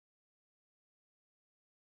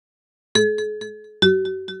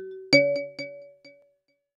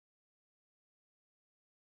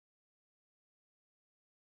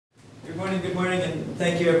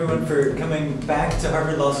thank you everyone for coming back to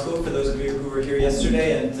Harvard Law School, for those of you who were here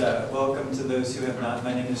yesterday, and welcome to those who have not.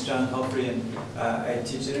 My name is John Palfrey, and I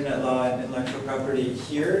teach internet law and intellectual property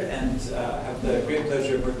here, and have the great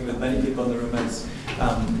pleasure of working with many people in the room as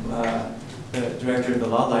the director of the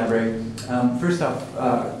Law Library. First off,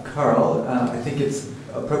 Carl, I think it's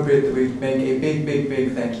appropriate that we make a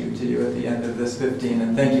big thank you to you at the end of this 15,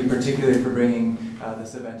 and thank you particularly for bringing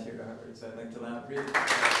this event here to Harvard. So I'd like to really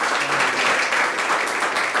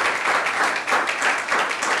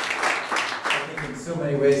so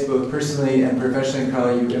many ways, both personally and professionally,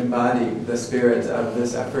 Carl, you embody the spirit of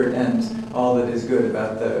this effort and all that is good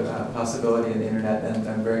about the possibility in the internet, and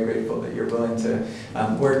I'm very grateful that you're willing to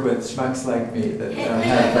work with schmucks like me that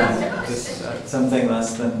have just something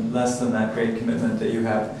less than that great commitment that you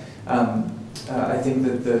have. I think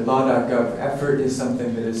that the Law.Gov effort is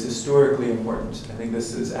something that is historically important. I think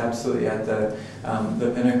this is absolutely at the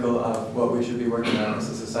pinnacle of what we should be working on as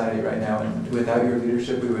a society right now, and without your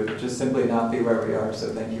leadership we would just simply not be where we are,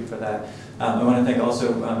 so thank you for that. I want to thank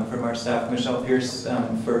also from our staff Michelle Pierce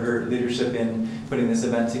for her leadership in putting this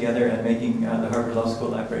event together and making the Harvard Law School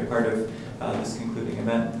Library part of this concluding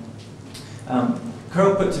event.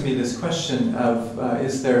 Carl put to me this question of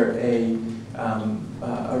is there a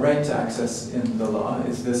right to access in the law?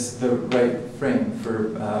 Is this the right frame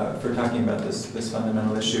for talking about this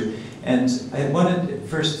fundamental issue? And I wanted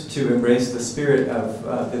first to embrace the spirit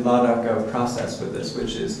of the Law.Gov process with this,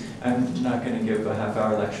 which is, I'm not going to give a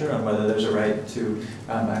half-hour lecture on whether there's a right to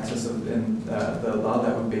access in the law.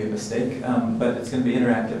 That would be a mistake, but it's going to be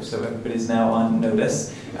interactive, so everybody's now on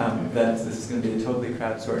notice that this is going to be a totally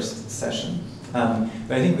crowdsourced session.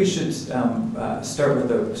 But I think we should start with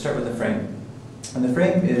the frame. And the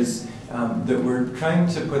frame is that we're trying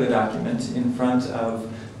to put a document in front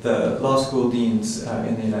of the law school deans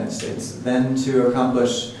in the United States, then to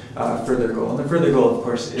accomplish a further goal. And the further goal, of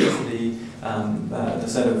course, is the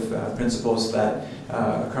set of principles that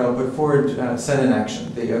Carl put forward, set in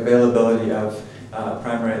action, the availability of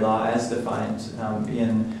primary law as defined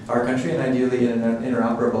in our country, and ideally in an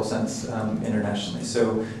interoperable sense internationally.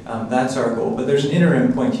 So that's our goal. But there's an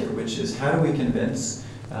interim point here, which is how do we convince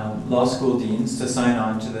law school deans to sign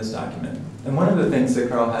on to this document? And one of the things that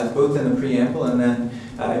Carl has, both in the preamble and then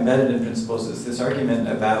embedded in principles, is this argument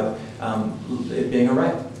about it being a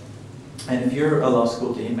right. And if you're a law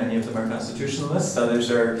school dean, many of them are constitutionalists, others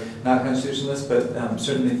are not constitutionalists, but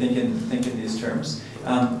certainly think in these terms.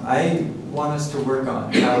 I want us to work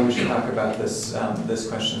on how we should talk about this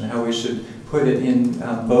question, how we should put it in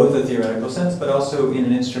both a theoretical sense, but also in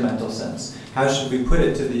an instrumental sense. How should we put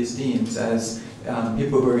it to these deans as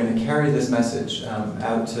people who are going to carry this message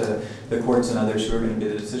out to the courts and others who are going to be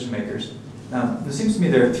the decision makers? It seems to me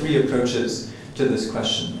there are three approaches to this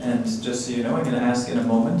question, and just so you know, I'm going to ask in a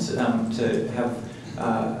moment to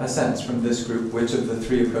have a sense from this group which of the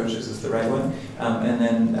three approaches is the right one, and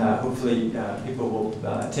then hopefully people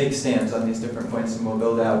will take stands on these different points and we'll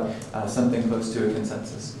build out something close to a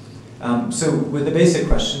consensus. So with the basic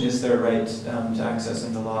question, is there a right to access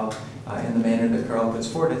in the law in the manner that Carl puts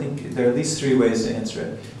forward, I think there are at least three ways to answer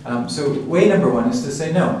it. So way number one is to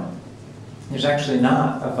say no. There's actually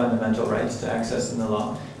not a fundamental right to access in the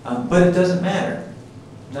law, but it doesn't matter.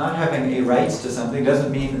 Not having a right to something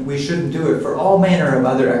doesn't mean we shouldn't do it for all manner of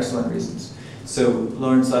other excellent reasons. So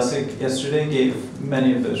Lawrence Lessig yesterday gave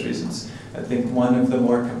many of those reasons. I think one of the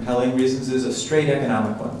more compelling reasons is a straight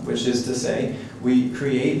economic one, which is to say we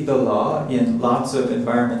create the law in lots of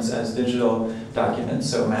environments as digital documents.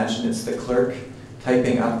 So imagine it's the clerk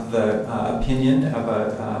typing up the opinion of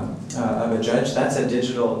a judge. That's a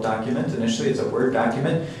digital document. Initially, it's a Word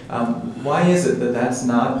document. Why is it that that's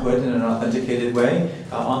not put in an authenticated way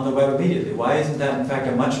on the web immediately? Why isn't that, in fact,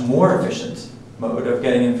 a much more efficient mode of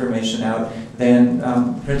getting information out than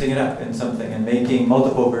printing it up in something and making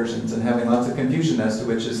multiple versions and having lots of confusion as to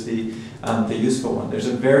which is the useful one? There's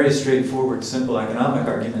a very straightforward, simple economic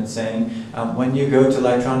argument saying when you go to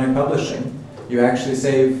electronic publishing, you actually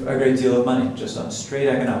save a great deal of money just on straight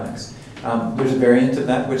economics. There's a variant of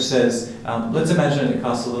that which says, let's imagine it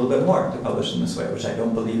costs a little bit more to publish in this way, which I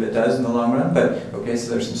don't believe it does in the long run, but okay,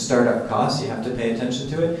 so there's some startup costs, you have to pay attention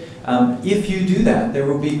to it. If you do that, there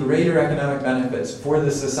will be greater economic benefits for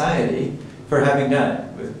the society for having done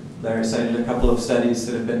it. Larry cited a couple of studies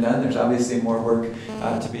that have been done. There's obviously more work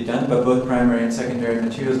to be done, but both primary and secondary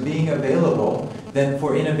materials being available, then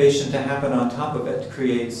for innovation to happen on top of it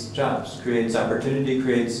creates jobs, creates opportunity,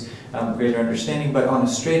 creates greater understanding, but on a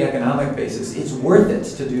straight economic basis, it's worth it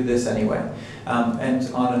to do this anyway. And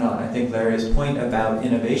on and on. I think Larry's point about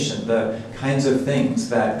innovation, the kinds of things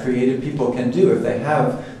that creative people can do if they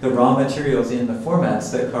have the raw materials in the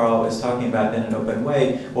formats that Carl is talking about in an open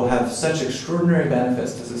way, will have such extraordinary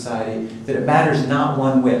benefits to society that it matters not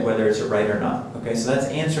one whit whether it's a right or not. Okay, so that's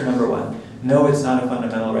answer number one. No, it's not a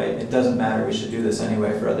fundamental right. It doesn't matter. We should do this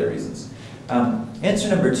anyway for other reasons. Answer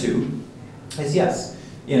number two is yes.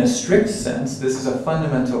 In a strict sense, this is a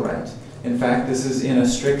fundamental right. In fact, this is in a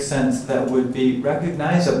strict sense that would be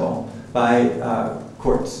recognizable by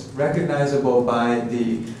courts, recognizable by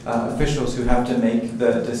the officials who have to make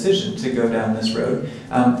the decision to go down this road.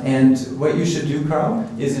 And what you should do, Carl,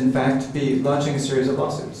 is in fact be launching a series of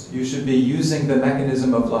lawsuits. You should be using the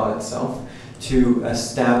mechanism of law itself to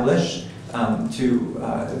establish, to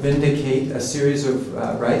vindicate a series of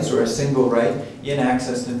rights or a single right in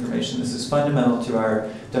access to information. This is fundamental to our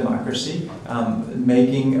democracy,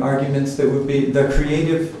 making arguments that would be the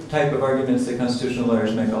creative type of arguments that constitutional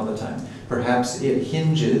lawyers make all the time. Perhaps it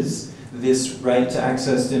hinges this right to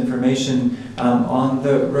access to information on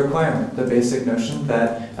the requirement, the basic notion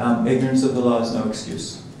that ignorance of the law is no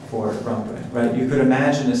excuse for wrongdoing, right? You could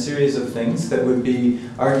imagine a series of things that would be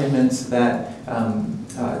arguments that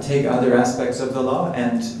take other aspects of the law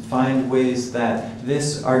and find ways that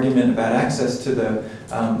this argument about access to the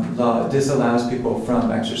law disallows people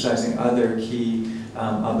from exercising other key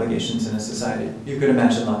obligations in a society. You could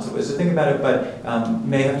imagine lots of ways to think about it, but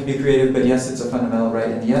may have to be creative, but yes, it's a fundamental right,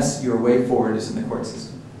 and yes, your way forward is in the court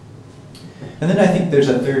system. And then I think there's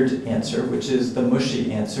a third answer, which is the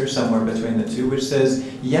mushy answer, somewhere between the two, which says,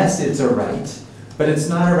 yes, it's a right, but it's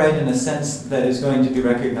not a right in a sense that is going to be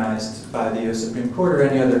recognized by the US Supreme Court or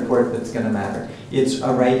any other court that's going to matter. It's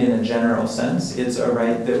a right in a general sense. It's a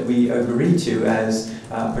right that we agree to as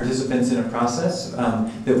participants in a process,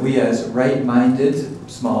 that we as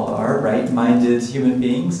right-minded, small r, right-minded human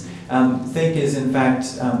beings think is in fact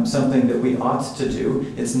something that we ought to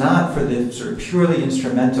do. It's not for the sort of purely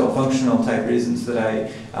instrumental, functional type reasons that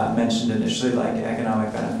I mentioned initially, like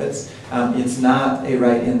economic benefits. It's not a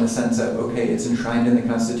right in the sense of, okay, it's enshrined in the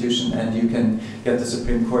Constitution and you can get the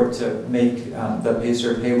Supreme Court to make the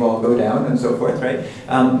PACER paywall go down and so forth, right?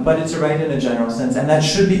 But it's a right in a general sense, and that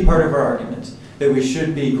should be part of our argument. That we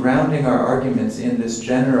should be grounding our arguments in this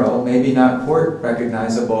general, maybe not court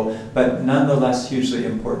recognizable, but nonetheless hugely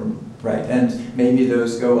important right. And maybe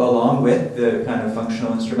those go along with the kind of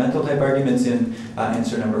functional instrumental type arguments in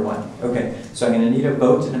answer number one. Okay, so I'm going to need a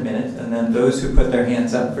vote in a minute, and then those who put their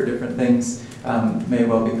hands up for different things may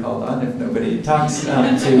well be called on if nobody talks to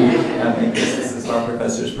make this is law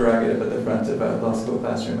professor's prerogative at the front of a law school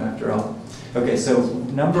classroom after all. Okay, so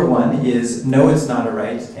number one is no, it's not a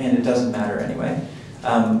right, and it doesn't matter anyway.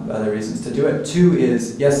 Other reasons to do it. Two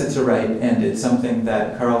is, yes, it's a right, and it's something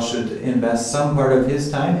that Carl should invest some part of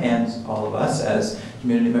his time, and all of us as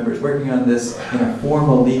community members working on this in a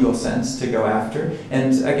formal legal sense to go after.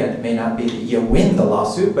 And again, it may not be that you win the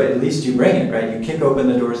lawsuit, but at least you bring it, right? You kick open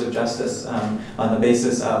the doors of justice on the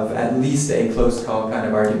basis of at least a close call kind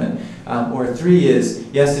of argument. Or three is,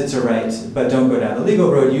 yes, it's a right, but don't go down the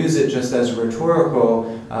legal road. Use it just as a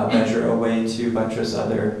rhetorical measure, a way to buttress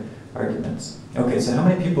other arguments. Okay, so how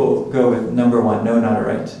many people go with number one, no, not a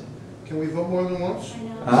right? Can we vote more than once? Sure.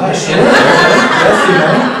 Yes,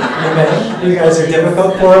 you may. You guys are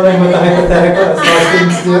difficult, quarreling with the hypothetical, as law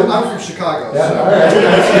students do. I'm from Chicago. Yeah, So. all right,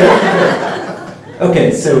 that's good.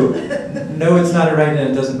 Okay, so no, it's not a right, and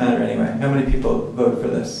it doesn't matter anyway. How many people vote for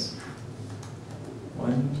this?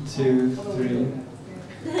 1, 2, 3.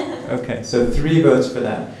 Okay, so 3 votes for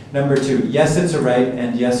that. Number 2, yes, it's a right,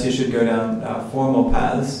 and yes, you should go down formal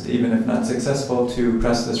paths, even if not successful, to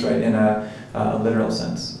press this right in a literal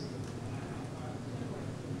sense.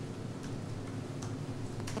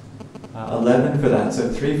 11 for that, so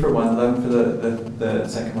 3 for one, 11 for the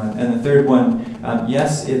second one. And the third one,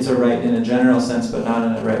 yes, it's a right in a general sense, but not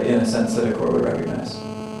in a sense that a court would recognize.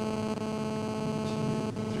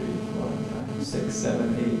 6,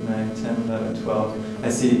 7, 8, 9, 10, 11, 12. I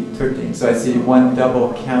see 13, so I see 1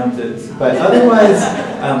 double counted. But otherwise,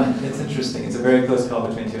 it's interesting. It's a very close call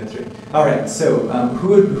between 2 and 3. All right, so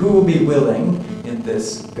who will be willing in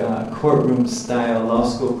this courtroom-style law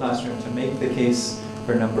school classroom to make the case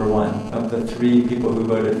for number 1 of the 3 people who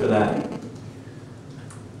voted for that?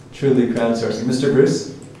 Truly crowdsourcing. Mr.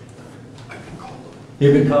 Bruce? I've been called up.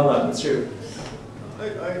 You've been called up, that's true.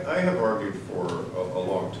 I have argued for a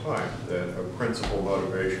long time that a principal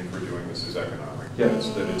motivation for doing this is economic. Yep.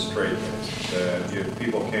 That it's trade-based. That if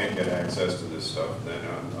people can't get access to this stuff, then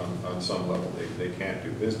on some level they can't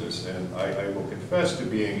do business. And I will confess to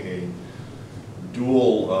being a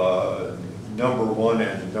dual number 1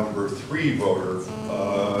 and number 3 voter,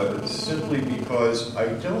 simply because I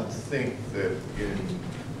don't think that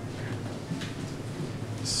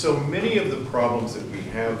so many of the problems that we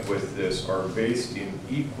have with this are based in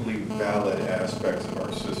equally valid aspects of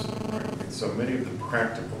our system, right? I mean, so many of the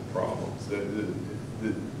practical problems,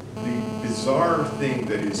 the bizarre thing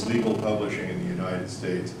that is legal publishing in the United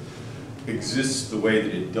States exists the way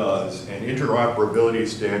that it does, and interoperability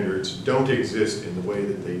standards don't exist in the way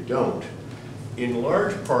that they don't, in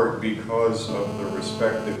large part because of the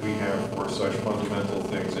respect that we have for such fundamental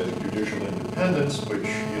things as judicial independence, which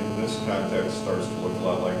in this context starts to look a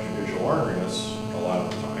lot like judicial orderliness a lot of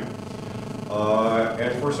the time,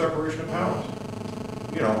 and for separation of powers.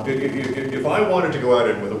 You know, if I wanted to go out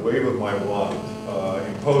and with a wave of my wand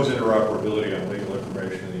impose interoperability on legal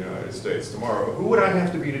information in the United States tomorrow, who would I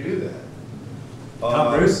have to be to do that?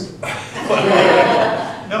 Tom Cruise?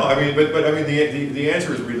 No, I mean, but I mean, the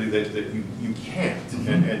answer is really that you can't,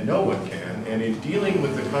 and no one can. And in dealing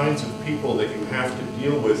with the kinds of people that you have to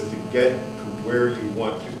deal with to get to where you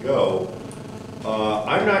want to go,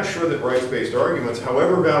 I'm not sure that rights-based arguments,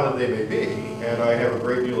 however valid they may be, and I have a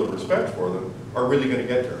great deal of respect for them, are really going to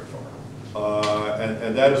get very far.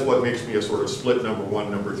 And that is what makes me a sort of split number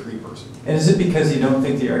 1, number 3 person. And is it because you don't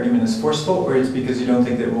think the argument is forceful, or is it because you don't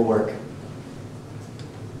think that it will work?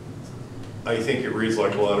 I think it reads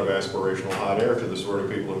like a lot of aspirational hot air to the sort of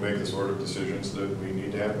people who make the sort of decisions that we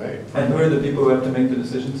need to have made. And who are the people who have to make the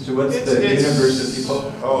decisions? So what's the universe of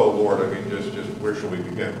people? Oh Lord, I mean, just where shall we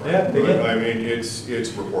begin? Right? Yeah, begin. But, I mean, it's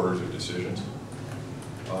reporters of decisions.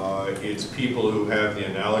 It's people who have the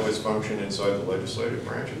analogous function inside the legislative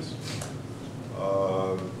branches.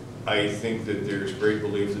 I think that there's great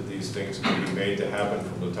belief that these things can be made to happen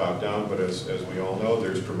from the top down, but as we all know,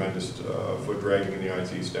 there's tremendous foot dragging in the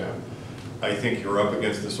IT staff. I think you're up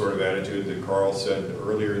against the sort of attitude that Carl said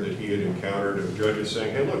earlier that he had encountered of judges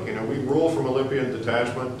saying, hey, look, you know, we rule from Olympian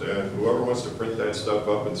detachment, and whoever wants to print that stuff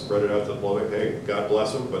up and spread it out to the public, hey, God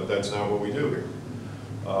bless them, but that's not what we do here.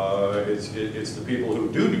 It's the people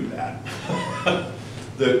who do that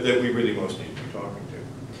that we really most need to be talking to.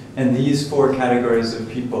 And these 4 categories of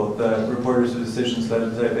people, the reporters of decisions,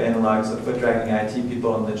 legislative analogs, the foot-dragging IT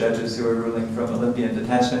people, and the judges who are ruling from Olympian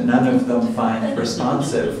detachment, none of them find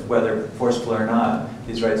responsive, whether forceful or not,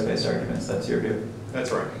 these rights-based arguments. That's your view?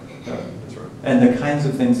 That's right. That's right. And the kinds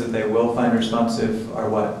of things that they will find responsive are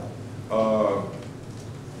what?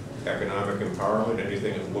 Economic empowerment,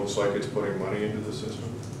 anything that looks like it's putting money into the system.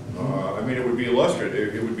 I mean, it would be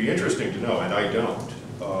illustrative, it would be interesting to know, and I don't.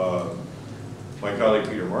 My colleague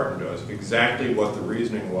Peter Martin does, exactly what the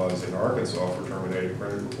reasoning was in Arkansas for terminating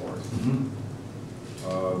printed reports.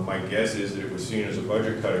 My guess is that it was seen as a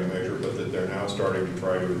budget cutting measure, but that they're now starting to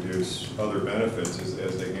try to reduce other benefits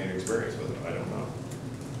as they gain experience with it. I don't know.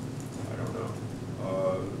 I don't know.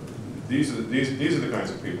 These are the kinds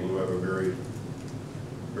of people who have a very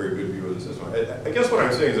good view of the system. I guess what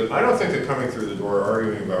I'm saying is that I don't think that coming through the door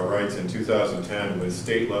arguing about rights in 2010 with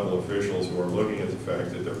state-level officials who are looking at the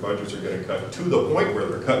fact that their budgets are getting cut to the point where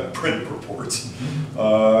they're cutting print reports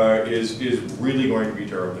is really going to be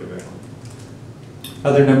terribly valuable.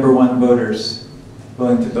 Other number 1 voters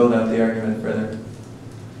willing to build out the argument further,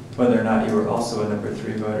 whether or not you were also a number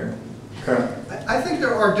 3 voter. Carl? I think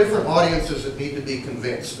there are different audiences that need to be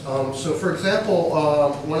convinced. So for example,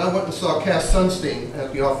 when I went and saw Cass Sunstein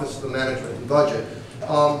at the Office of the Management and Budget,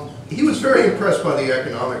 he was very impressed by the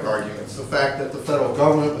economic arguments. The fact that the federal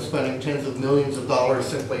government was spending tens of millions of dollars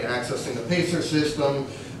simply accessing the PACER system,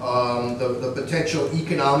 the potential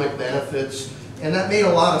economic benefits, and that made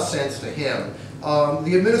a lot of sense to him.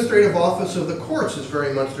 The administrative office of the courts is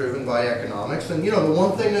very much driven by economics, and you know, the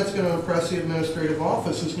one thing that's going to impress the administrative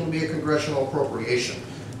office is going to be a congressional appropriation,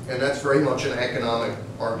 and that's very much an economic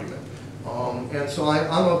argument. And so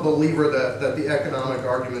I'm a believer that the economic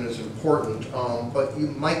argument is important, but you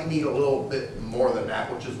might need a little bit more than that,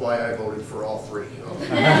 which is why I voted for all 3.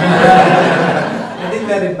 I think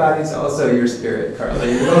that embodies also your spirit, Carla.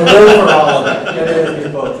 You will vote for all of it. Get other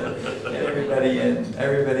people to get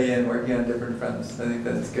everybody in working on different fronts. I think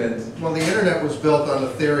that's good. Well, the internet was built on the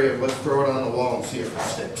theory of let's throw it on the wall and see if it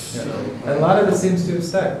sticks. Yeah. So, And a lot of it seems to have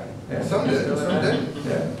stuck. Yeah. Some did, some didn't.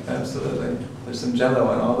 Yeah, absolutely. There's some jello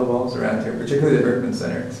on all the walls around here, particularly the Berkman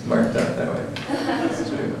Center. It's marked out that way. That's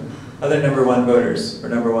true. Other number 1 voters or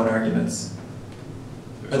number 1 arguments.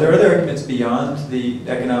 Are there other arguments beyond the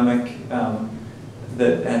economic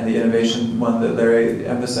and the innovation one that Larry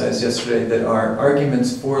emphasized yesterday that are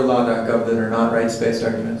arguments for Law.Gov that are not rights-based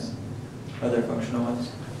arguments? other functional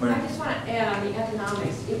ones? I just want to add on the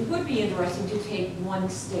economics. It would be interesting to take one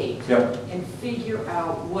state Yep. and figure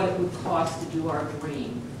out what it would cost to do our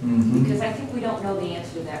dream. Mm-hmm. Because I think we don't know the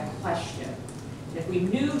answer to that question. And if we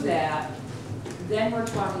knew that, then we're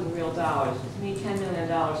talking real dollars. To me, $10 million and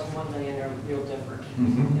 $1 million are real different.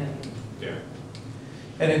 Mhm. And Yeah.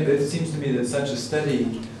 And it seems to me that such a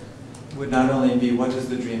study would not only be what does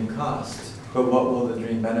the dream cost, but what will the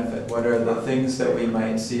dream benefit? What are the things that we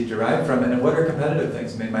might see derived from it, and what are competitive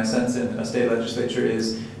things? I mean, my sense in a state legislature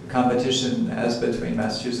is competition, as between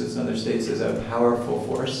Massachusetts and other states, is a powerful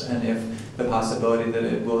force, and if the possibility that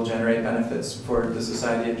it will generate benefits for the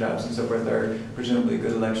society and jobs and so forth are presumably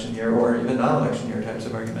good election year or even non-election year types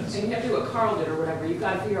of arguments. you have to do what Carl did or whatever. You've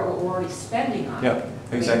got to figure out what we're already spending on it. Yep,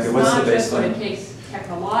 exactly. I mean, What's the it's not just what baseline? it takes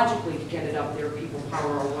technologically to get it up there, people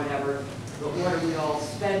power or whatever, but what are we all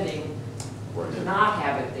spending to not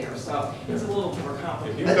have it there? So it's a little more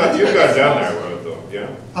complicated. You've got down that road though,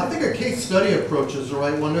 yeah? I think a case study approach is the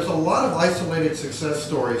right one. There's a lot of isolated success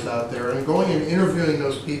stories out there, and going and interviewing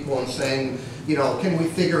those people and saying, you know, can we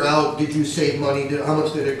figure out, did you save money, how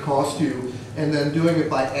much did it cost you, and then doing it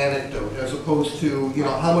by anecdote as opposed to, you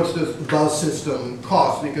know, how much does the system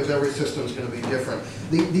cost, because every system is going to be different.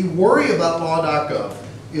 The worry about Law.Gov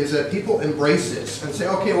is that people embrace this and say,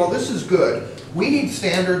 okay, well, this is good. We need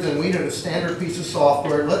standards, and we need a standard piece of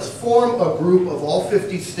software. Let's form a group of all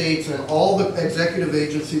 50 states and all the executive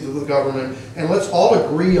agencies of the government, and let's all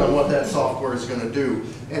agree on what that software is going to do.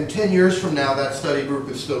 And 10 years from now, that study group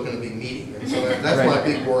is still going to be meeting. And so that's Right. my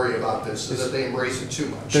big worry about this, is that they embrace it too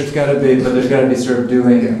much. There's got to be, but there's got to be sort of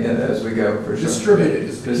doing it as we go, for sure. Distributed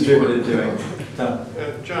is the key Distributed word. doing. Tom?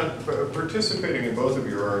 John, participating in both of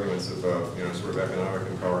your arguments about, you know, sort of economic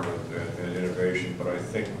empowerment and innovation, but I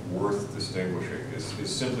think worth distinguishing is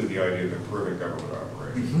simply the idea of improving government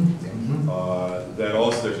operation. That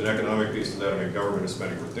also, there's an economic piece to that. I mean, government is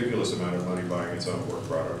spending a ridiculous amount of money buying its own work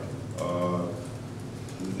product.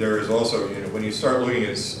 There is also, you know, when you start looking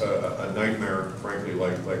at a nightmare, frankly,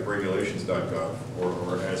 like regulations.gov,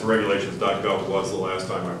 or as regulations.gov was the last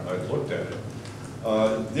time I looked at it,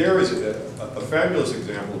 there is a fabulous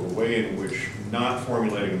example of a way in which not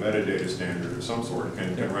formulating a metadata standard of some sort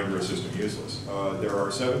can render a system useless. There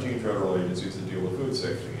are 17 federal agencies that deal with food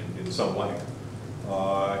safety in some way.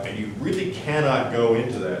 And you really cannot go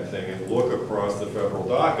into that thing and look across the federal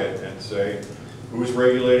docket and say, who's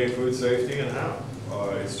regulating food safety and how?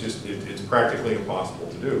 It's practically impossible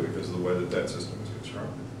to do because of the way that system is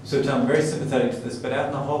constructed. So Tom, very sympathetic to this, but out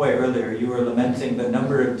in the hallway earlier, you were lamenting the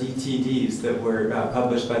number of DTDs that were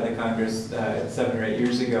published by the Congress 7 or 8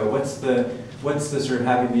 years ago. What's the sort of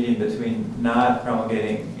happy medium between not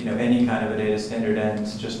promulgating, you know, any kind of a data standard and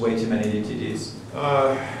just way too many DTDs?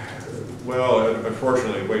 Well,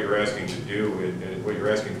 unfortunately, what you're asking to do and what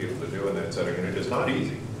you're asking people to do in that setting, and it is not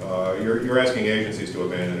easy. You're asking agencies to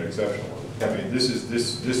abandon exceptionalism. I mean, this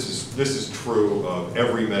is true of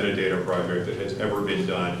every metadata project that has ever been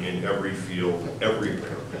done in every field,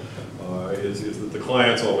 everywhere. Is that the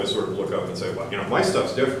clients always sort of look up and say, well, you know, my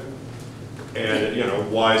stuff's different. And, you know,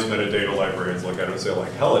 wise metadata librarians look at it and say,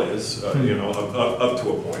 like, hell it is, you know, up to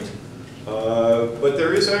a point. But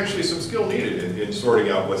there is actually some skill needed in sorting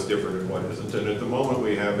out what's different and what isn't. And at the moment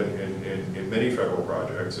we have in many federal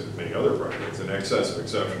projects and many other projects an excess of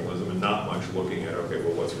exceptionalism and not much looking at, okay,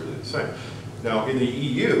 well, what's really the same. Now, in the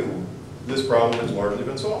EU, this problem has largely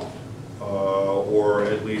been solved. Or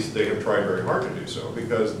at least they have tried very hard to do so,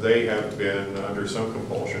 because they have been under some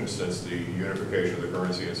compulsion since the unification of the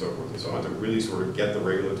currency and so forth and so on to really sort of get the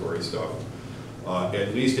regulatory stuff,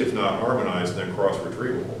 at least if not harmonized, then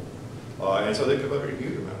cross-retrievable. And so they devoted a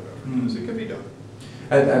huge amount of effort to this. It can be done.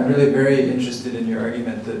 I'm really very interested in your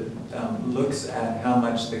argument that looks at how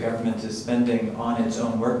much the government is spending on its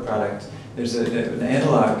own work product. There's an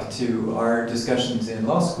analog to our discussions in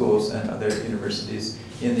law schools and other universities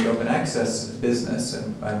in the open access business,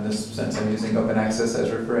 and in this sense I'm using open access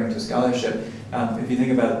as referring to scholarship. If you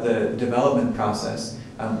think about the development process,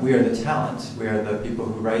 we are the talent, we are the people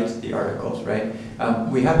who write the articles, right?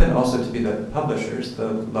 We happen also to be the publishers.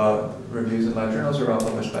 The law reviews and law journals are all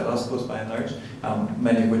published by law schools by and large,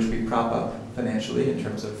 many of which we prop up financially in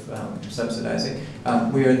terms of subsidizing.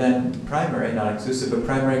 We are then primary, not exclusive, but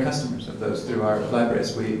primary customers of those through our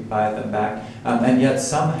libraries. We buy them back. And yet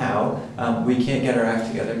somehow we can't get our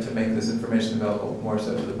act together to make this information available more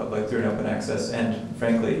so to the public through an open access and,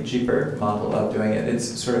 frankly, cheaper model of doing it. It's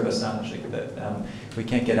sort of astonishing that we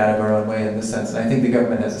can't get out of our own way in this sense. And I think the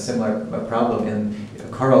government has a similar problem in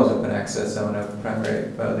Carl's open access zone of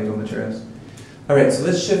primary legal materials. All right, so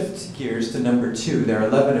let's shift gears to number 2. There are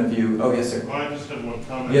 11 of you. Oh, yes, sir. Well, I just have one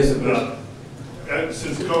comment. Yes, of course.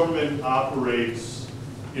 since government operates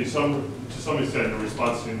to some extent in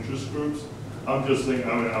response to interest groups, I'm just thinking,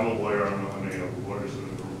 I'm a lawyer, I don't know how many other lawyers in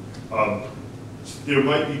the room. There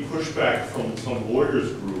might be pushback from some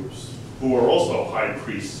lawyers groups who are also high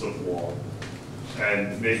priests of law,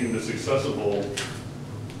 and making this accessible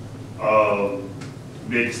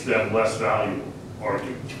makes them less valuable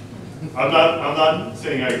argument. I'm not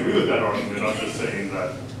saying I agree with that argument, I'm just saying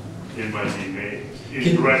that it might be made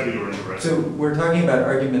indirectly or indirectly. So we're talking about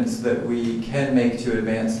arguments that we can make to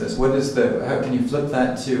advance this. What is how can you flip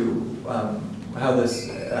that to how this,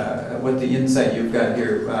 what the insight you've got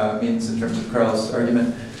here means in terms of Carl's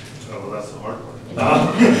argument? Oh, well, that's the hard part.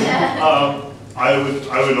 I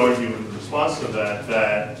would argue in response to that,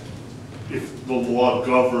 that if the law is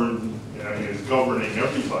governing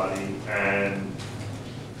everybody, and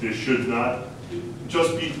there should not,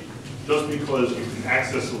 just because you can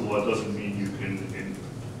access the law doesn't mean you can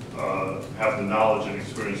have the knowledge and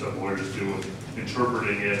experience that lawyers do in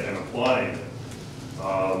interpreting it and applying it.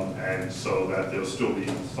 And so that there'll still be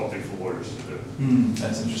something for lawyers to do.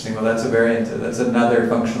 That's interesting. Well, that's a variant. That's another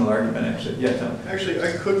functional argument, actually. Yeah, Tom. Actually,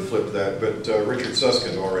 I could flip that, but Richard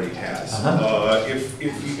Susskind already has.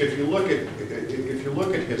 If you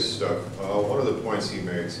look at his stuff, one of the points he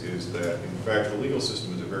makes is that in fact the legal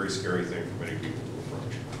system is a very scary thing for many people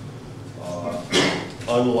to approach.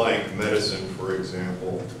 Unlike medicine, for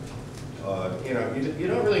example, you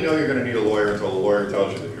don't really know you're going to need a lawyer until a lawyer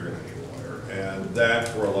tells you that you're going to need a lawyer, and that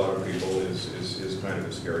for a lot of people is kind of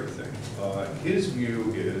a scary thing. His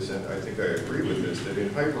view is, and I think I agree with this, that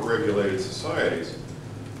in hyper-regulated societies,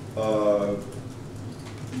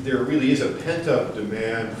 there really is a pent-up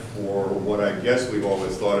demand for what I guess we've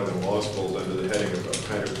always thought of in law schools under the heading of a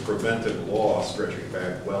kind of preventive law stretching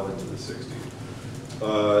back well into the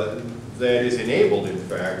 60s. That is enabled, in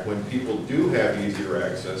fact, when people do have easier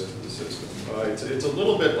access to the system. It's a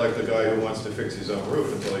little bit like the guy who wants to fix his own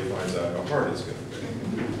roof until he finds out how hard it's going to be.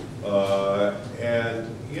 And,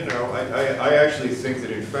 I actually think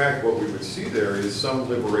that, in fact, what we would see there is some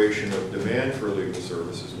liberation of demand for legal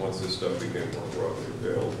services once this stuff became more broadly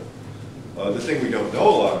available. The thing we don't know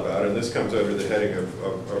a lot about, and this comes under the heading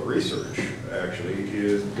of research, actually,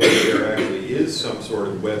 is whether there actually is some sort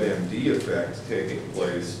of WebMD effect taking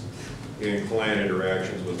place in client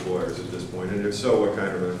interactions with lawyers at this point, and if so, what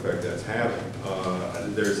kind of an effect that's having.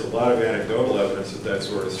 There's a lot of anecdotal evidence that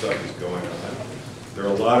sort of stuff is going on. There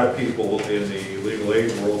are a lot of people in the legal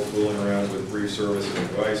aid world fooling around with brief service and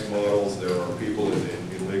advice models. There are people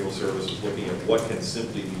in legal services looking at what can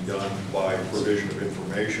simply be done by provision of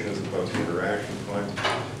information as opposed to interaction claims.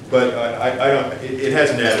 But it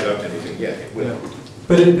hasn't added up to anything yet. It will.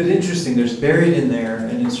 But interesting, there's buried in there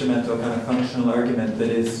an instrumental kind of functional argument that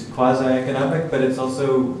is quasi-economic, but it's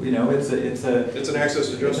also, it's an access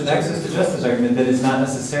to justice. It's an access to justice argument that is not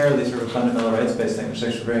necessarily sort of fundamental rights-based thing, which is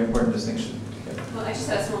actually a very important distinction. Yeah. Well, I just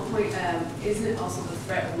had a small point. Isn't it also the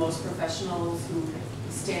threat of most professionals who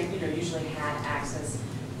usually had access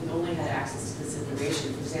and only had access to this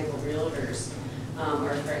information? For example, realtors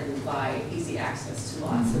are threatened by easy access to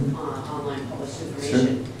lots of online published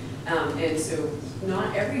information. Sure. And so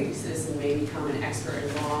not every citizen may become an expert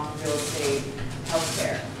in law, real estate,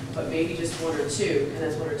 healthcare, but maybe just one or two, and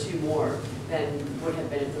that's one or two more than would have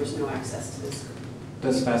been if there was no access to this group.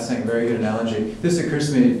 That's fascinating, very good analogy. This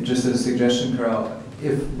occurs to me just as a suggestion, Carl.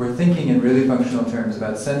 If we're thinking in really functional terms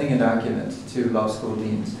about sending a document to law school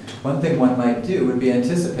deans, one thing one might do would be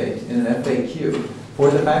anticipate in an FAQ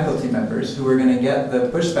for the faculty members who are going to get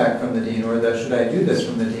the pushback from the dean or the should I do this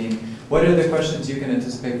from the dean. What are the questions you can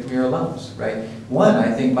anticipate from your alums, right? One,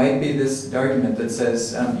 I think, might be this argument that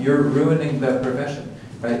says you're ruining the profession,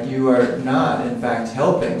 right? You are not, in fact,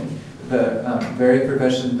 helping the very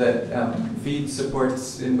profession that feeds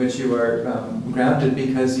supports in which you are grounded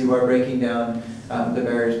because you are breaking down the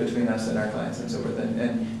barriers between us and our clients and so forth.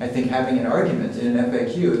 And I think having an argument in an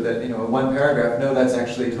FAQ that, a one paragraph, no, that's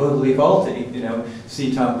actually totally faulty,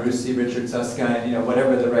 see Tom Bruce, see Richard Susskind,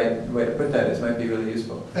 whatever the right way to put that is, might be really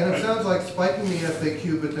useful. And it sounds like spiking the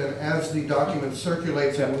FAQ, but then as the document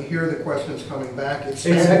circulates and we hear the questions coming back, it's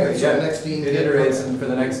exactly, so the next dean it iterates, and for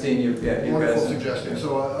the next dean, you've wonderful suggestion.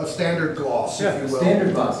 So a standard gloss, if you will.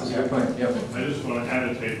 Standard gloss is a good point. Yep. I just want to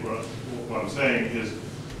annotate what I'm saying is,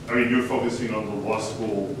 you're focusing on the law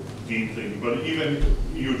school dean thing, but even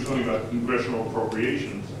you were talking about congressional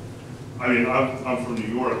appropriations. I'm from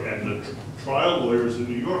New York, and the trial lawyers in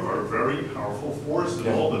New York are a very powerful force in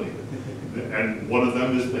Albany. And one of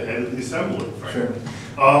them is the head of the assembly, frankly.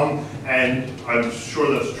 Sure. And I'm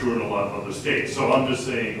sure that's true in a lot of other states. So I'm just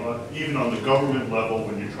saying, even on the government level,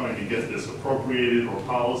 when you're trying to get this appropriated or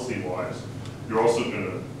policy-wise, you're also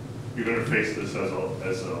going to you're going to face this as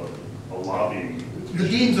a lobbying. The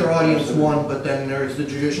deans are audience one, but then there's the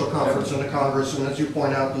judicial conference and the Congress, and as you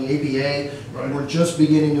point out, the ABA. Right. And we're just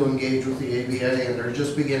beginning to engage with the ABA, and they're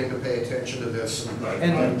just beginning to pay attention to this.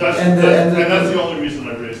 And that's the only reason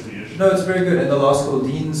I raised the issue. No, it's very good. And the law school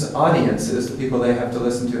dean's audiences, the people they have to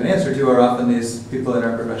listen to and answer to, are often these people in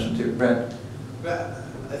our profession too. Brent?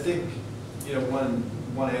 I think, you know,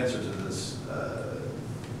 one answer to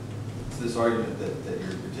this argument that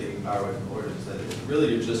you're taking power away from lawyers is that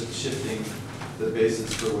really you're just shifting the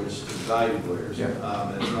basis for which to value lawyers. Yeah.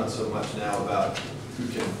 And it's not so much now about who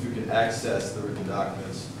can access the written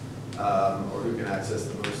documents or who can access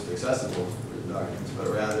the most accessible written documents, but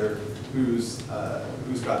rather who's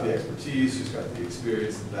got the expertise, who's got the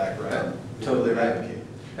experience and background. Totally right. Advocate.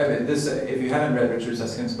 I mean, this, if you haven't read Richard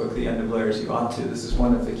Susskind's book, The End of Lawyers, you ought to. This is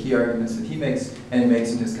one of the key arguments that he makes, and he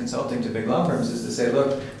makes in his consulting to big law firms, is to say,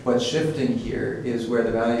 look, what's shifting here is where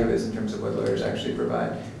the value is in terms of what lawyers actually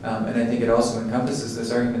provide. And I think it also encompasses this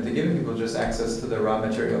argument that giving people just access to the raw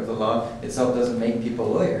material of the law itself doesn't make people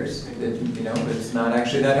lawyers. You know, it's not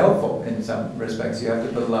actually that helpful in some respects. You have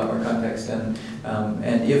to put a lot more context in.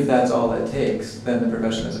 And if that's all it takes, then the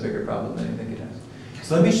profession has a bigger problem than you think it has.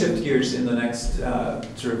 So let me shift gears in the next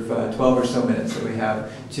 12 or so minutes that we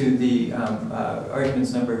have to the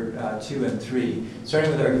arguments number 2 and 3.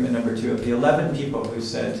 Starting with argument number 2, of the 11 people who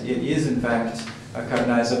said it is in fact a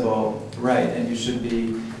cognizable right and you should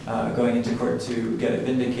be going into court to get it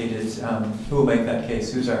vindicated, who will make that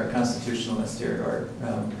case? Who's our constitutionalist here, or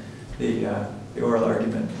the oral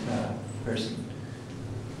argument person?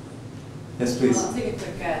 Yes, please. Well, I'll take a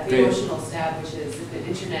quick, the emotional stab, which is if the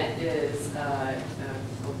internet is a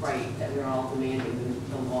right that we're all demanding, then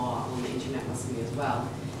the law on the internet must be as well.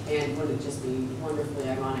 And wouldn't it just be wonderfully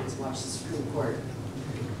ironic to watch the Supreme Court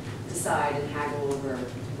decide and haggle over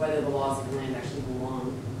whether the laws of the land actually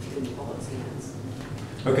belong in the public's hands?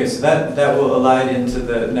 Okay, so that will align into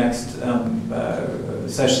the next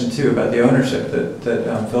session too about the ownership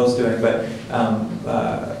that Phil's doing. But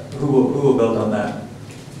who will build on that?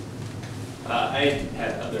 I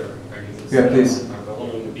had other arguments. Yeah, please. But one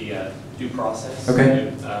of them would be due process. Okay.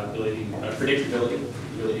 Ability, predictability,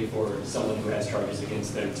 ability for someone who has charges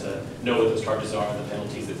against them to know what those charges are, the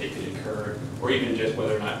penalties that they could incur, or even just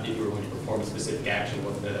whether or not if you were going to perform a specific action,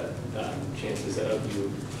 what the chances of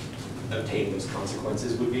you obtaining those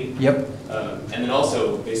consequences would be. Yep. And then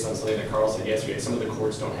also, based on something that Carl said yesterday, some of the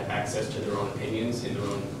courts don't have access to their own opinions in their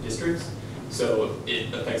own districts, so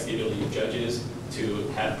it affects the ability of judges to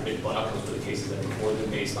have predictable outcomes for the cases that are before them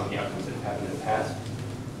based on the outcomes that have happened in the past.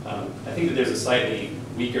 I think that there's a slightly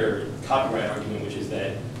weaker copyright argument, which is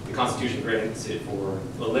that the Constitution grants it for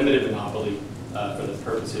a limited monopoly for the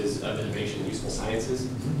purposes of innovation and useful sciences.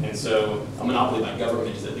 And so a monopoly by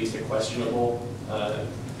government is at least a questionable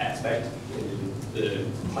aspect in the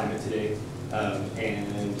climate today.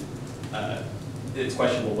 And it's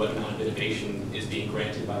questionable what amount of innovation is being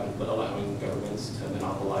granted by allowing governments to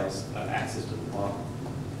monopolize access to the law.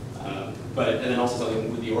 And then also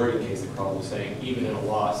something with the Oregon case that Carl was saying, even in a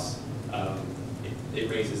loss, it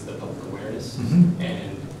raises the public awareness,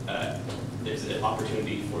 and there's an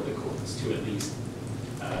opportunity for the courts to at least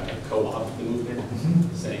co-opt the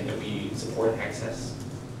movement, saying that we support access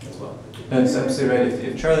as well. That's absolutely right.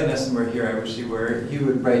 If Charlie Nesson were here, I wish he were, he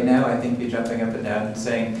would right now, I think, be jumping up and down and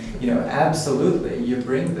saying, you know, absolutely, you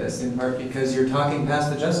bring this in part because you're talking past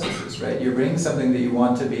the justices, right? You're bringing something that you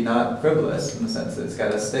want to be not frivolous in the sense that it's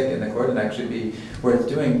got to stick in the court and actually be worth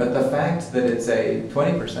doing. But the fact that it's a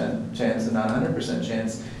 20% chance and not 100%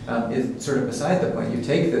 chance is sort of beside the point. You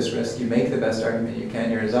take this risk, you make the best argument you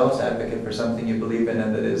can, you're a zealous advocate for something you believe in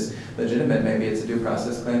and that is legitimate. Maybe it's a due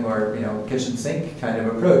process claim or, you know, kitchen sink kind of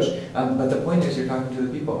approach. But the point is you're talking to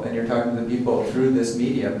the people, and you're talking to the people through this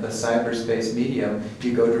medium, the cyberspace medium.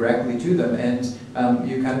 You go directly to them, and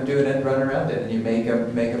you kind of do an end run around it, and you make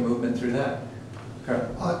a movement through that.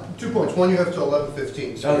 Carl? 2 points. One, you have till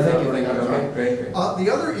 11:15. So Oh, thank you. Okay, great.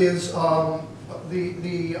 The other is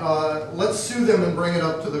let's sue them and bring it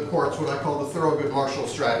up to the courts, what I call the Thorogood Marshall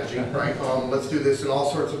strategy, right? Let's do this in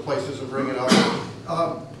all sorts of places and bring it up.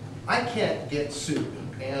 I can't get sued,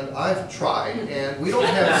 and I've tried, and we don't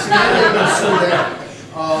have standing to sue them.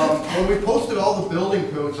 When we posted all the building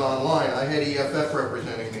codes online, I had EFF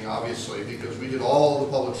representing me, obviously, because we did all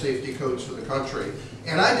the public safety codes for the country.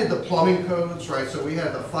 And I did the plumbing codes, right? So we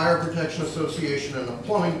had the Fire Protection Association and the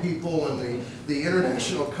plumbing people and the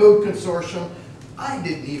International Code Consortium. I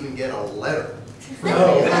didn't even get a letter.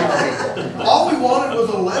 All we wanted was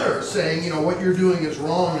a letter saying, you know, what you're doing is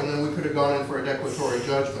wrong, and then we could have gone in for a declaratory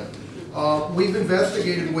judgment. We've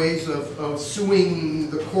investigated ways of suing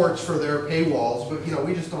the courts for their paywalls, but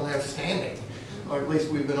we just don't have standing, or at least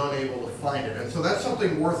we've been unable to find it. And so that's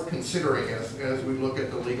something worth considering as we look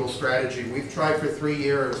at the legal strategy. We've tried for 3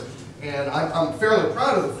 years, and I'm fairly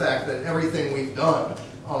proud of the fact that everything we've done,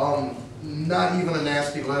 not even a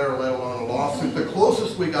nasty letter, let alone a lawsuit. The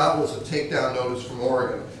closest we got was a takedown notice from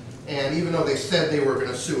Oregon. And even though they said they were going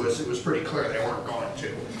to sue us, it was pretty clear they weren't going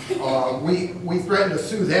to. We threatened to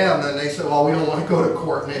sue them, and they said, well, we don't want to go to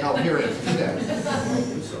court, and they held hearings instead.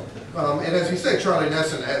 And as you say, Charlie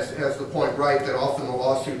Nesson has the point right that often the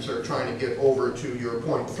lawsuits are trying to get over to your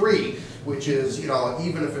point 3, which is,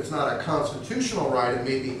 even if it's not a constitutional right, it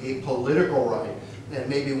may be a political right. And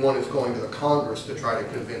maybe one is going to the Congress to try to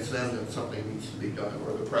convince them that something needs to be done,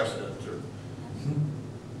 or the president.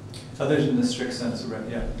 Others in the strict sense of right,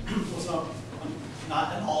 yeah. Well, so I'm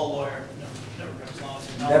not at all a lawyer. No, never practiced law.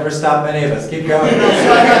 So Never stop any of us. Keep going. So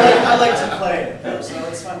I like to play, so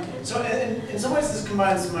it's fun. So in some ways, this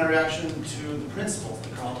combines my reaction to the principles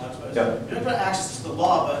that Carl talks about. Yeah. You're talking about access to the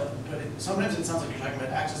law, but sometimes it sounds like you're talking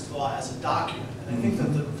about access to the law as a document. And I think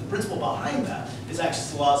that the principle behind that is access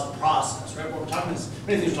to the law as a process, right? What we're talking about is,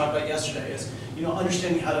 many things we talked about yesterday is,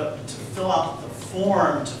 understanding how to fill out the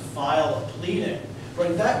form to file a pleading.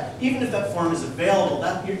 Right, that even if that form is available,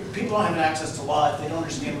 people don't have access to law if they don't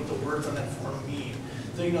understand what the words on that form mean.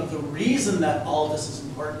 The reason that all of this is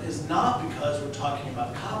important is not because we're talking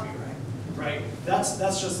about copyright, right? That's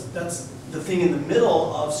the thing in the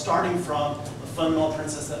middle of starting from a fundamental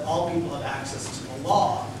premise that all people have access to the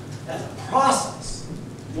law as a process.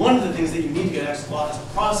 One of the things that you need to get access to the law as a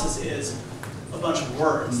process is a bunch of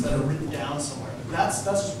words that are written down somewhere. That's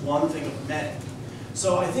just one thing of many.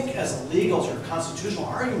 So I think as a legal sort of constitutional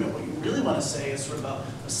argument, what you really want to say is sort of a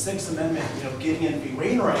Sixth Amendment, Gideon v.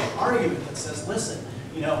 Wainwright argument that says, listen,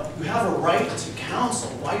 you have a right to counsel.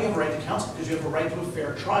 Why do you have a right to counsel? Because you have a right to a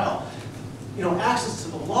fair trial. Access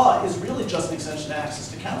to the law is really just an extension to access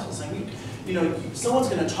to counsel. Saying, someone's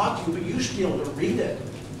going to talk to you, but you should be able to read it.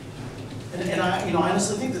 And I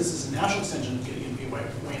honestly think this is a natural extension of Gideon v.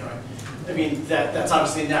 Wainwright. I mean, that's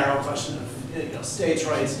obviously a narrow question of states'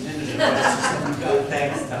 rights and indigent rights.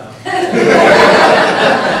 Thanks, Tom.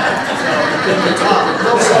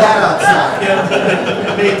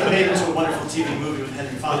 Made into a wonderful TV movie with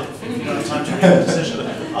Henry Fonda, if you don't have time to make a decision.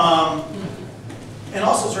 And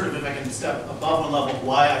also, sort of, if I can step above one level,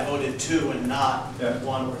 why I voted 2 and not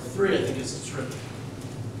 1 or 3, I think is sort of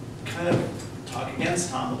kind of talk against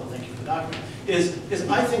Tom, but thank you for the document, is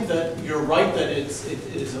I think that you're right that it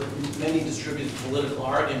is a many distributed political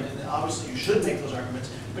argument, and obviously you should make those arguments,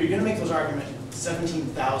 but you're going to make those arguments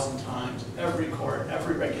 17,000 times, every court,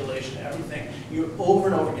 every regulation, everything, over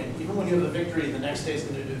and over again. Even when you have a victory, the next day is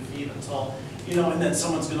going to defeat until, and then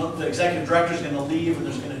the executive director is going to leave, and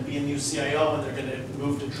there's going to be a new CIO, and they're going to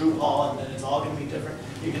move to Drupal, and then it's all going to be different.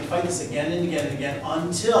 You're going to fight this again and again and again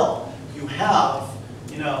until you have,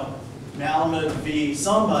 Malamud v.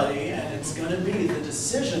 somebody, and it's going to be the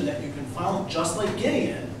decision that you can file, just like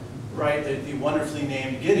Gideon, right? The wonderfully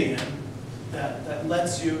named Gideon, that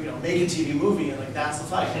lets you, make a TV movie, and that's the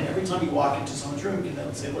fact. And every time you walk into someone's room, you can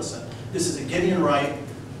then say, listen, this is a Gideon right.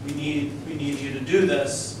 We need you to do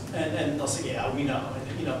this, and they'll say, yeah, we know.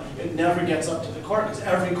 And it never gets up to the court because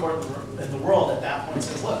every court in the world at that point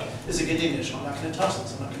says, look, this is a Gideon issue. I'm not going to touch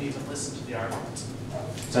this. I'm not going to even listen to the arguments.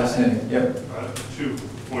 Fascinating. Yep. 2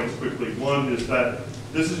 points quickly. One is that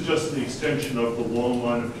this is just the extension of the long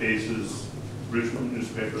line of cases, Richmond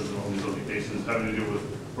newspapers and all these other cases having to do with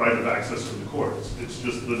right of access to the courts. It's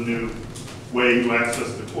just the new way you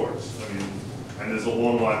access the courts. I mean, and there's a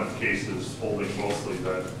long line of cases holding mostly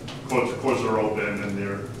that courts are open and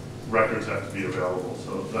their records have to be available.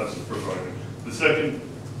 So that's the first argument. The second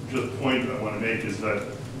just point I want to make is that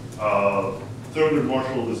Thurgood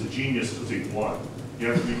Marshall is a genius because he won. You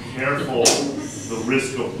have to be careful the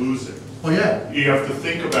risk of losing. Oh yeah. You have to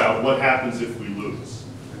think about what happens if we lose.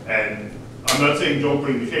 And I'm not saying don't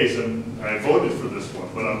bring the case, and I voted for this one,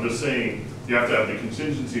 but I'm just saying you have to have the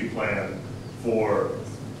contingency plan for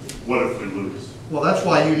what if we lose. Well, that's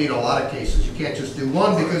why you need a lot of cases. You can't just do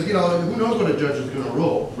one because, who knows what a judge is going to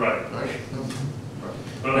rule. Right.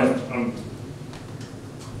 But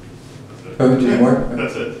Oh, do you more?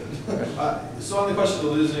 That's it. So on the question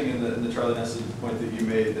of losing and the Charlie Nesson point that you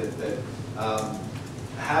made, that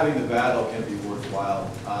having the battle can be worthwhile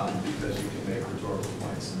because you can make rhetorical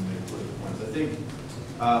points and make political points. I think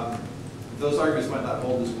those arguments might not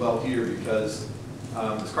hold as well here because,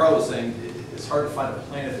 as Carl was saying, it's hard to find a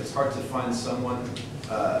plaintiff. It's hard to find someone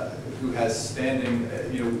who has standing.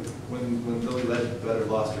 When Lily Ledbetter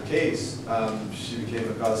lost her case, she became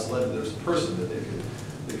a cause celebrity. There's a person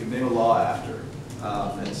that they could name a law after.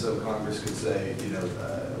 And so Congress could say, you know,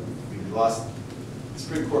 we lost, the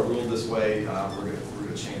Supreme Court ruled this way, we're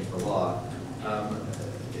going to change the law.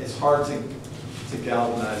 It's hard to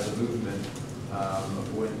galvanize a movement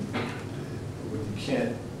when you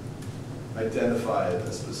can't identify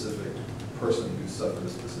a specific person who suffered a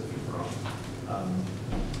specific wrong.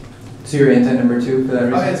 So you're anti-number 2 for that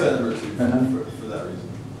reason? I'm anti-number 2 for that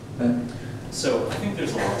reason. So I think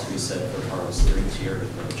there's a lot to be said for Carl's three-tiered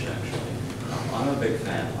approach, actually. I'm a big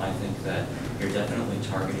fan. I think that you're definitely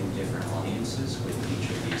targeting different audiences with each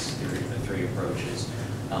of these three approaches.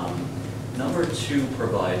 Number 2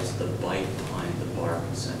 provides the bite behind the bark,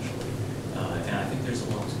 essentially. And I think there's a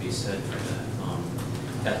lot to be said for that.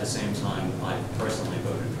 At the same time, I personally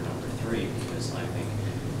voted for number 3 because I think,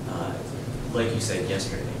 like you said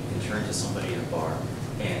yesterday, you can turn to somebody in a bar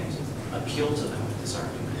and appeal to them with this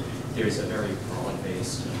argument. There's a very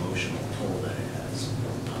broad-based emotional toll that it has.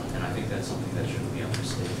 And I think that's something that shouldn't be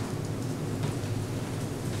understated.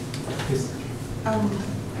 I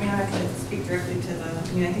mean, I could speak directly to the,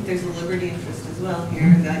 I mean, I think there's a liberty interest as well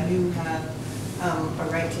here that you have a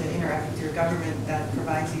right to interact with your government that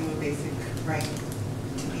provides you a basic right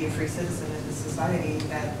to be a free citizen in a society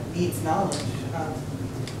that needs knowledge of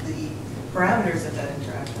the parameters of that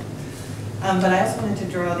interaction. But I also wanted to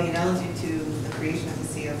draw the analogy to the creation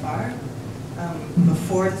of the CFR.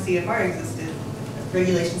 Before the CFR existed,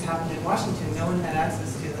 regulations happened in Washington. No one had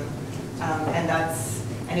access to them.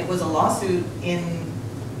 And it was a lawsuit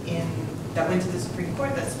that went to the Supreme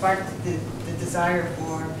Court that sparked the desire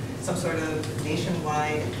for some sort of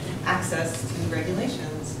nationwide access to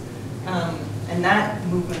regulations. And that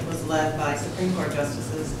movement was led by Supreme Court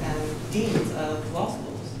justices and deans of law schools.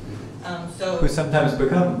 Who sometimes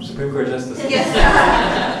become Supreme Court justices. Yes.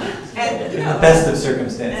 And, in the best of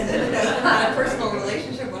circumstances. And on a personal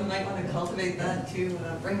relationship, one might want to cultivate that to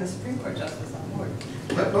bring the Supreme Court justice on board.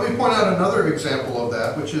 Let me point out another example of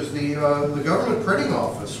that, which is the Government Printing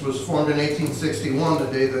Office was formed in 1861,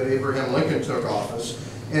 the day that Abraham Lincoln took office.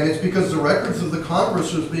 And it's because the records of the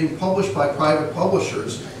Congress was being published by private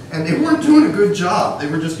publishers, and they weren't doing a good job. They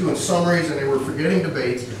were just doing summaries and they were forgetting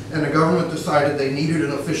debates, and the government decided they needed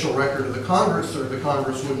an official record of the Congress or the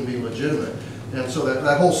Congress wouldn't be legitimate. And so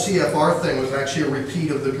that whole CFR thing was actually a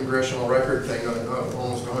repeat of the congressional record thing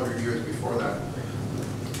almost 100 years before that.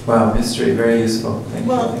 Wow, history, very useful. Thank you.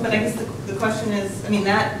 Well, but I guess the question is, I mean,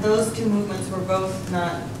 those two movements were both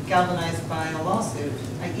not galvanized by a lawsuit.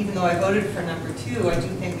 Even though I voted for number 2, I do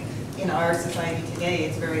think in our society today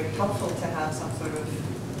it's very helpful to have some sort of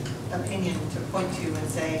opinion to point to and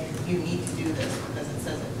say, you need to do this because it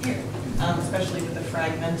says it here, especially with the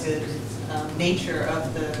fragmented nature of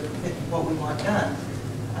what we want done.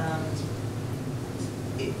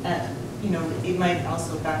 It might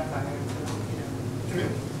also backfire through.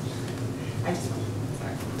 I just want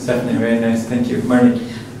sorry. It's definitely very nice. Thank you. Marnie.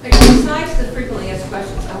 Besides the frequently asked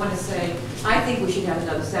questions, I want to say, I think we should have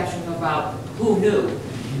another section about who knew.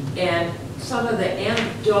 And some of the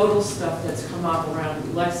anecdotal stuff that's come up around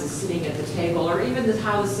Lexis sitting at the table, or even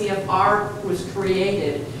how the CFR was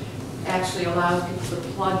created, actually allows people to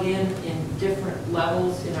plug in different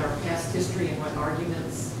levels in our past history and what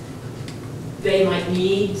arguments they might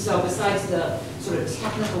need. So besides the sort of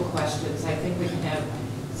technical questions, I think we can have,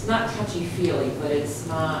 it's not touchy-feely, but it's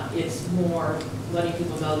more letting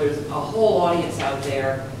people know there's a whole audience out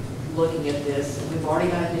there looking at this, and we've already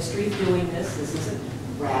got a history of doing this. This isn't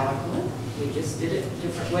radical. We just did it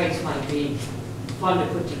different ways. Might be fun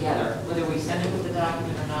to put together, whether we send it with the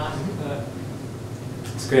document or not.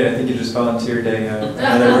 It's great. I think you just volunteered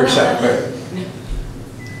another workshop for it.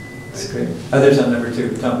 It's great. Others on number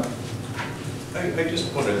 2, Tom. I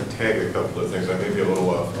just want to tag a couple of things. I may be a little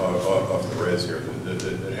off the res here.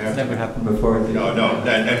 It's never happened before. No,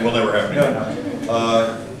 and will never happen again.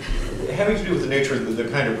 No. Having to do with the nature of the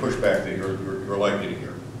kind of pushback that you're likely to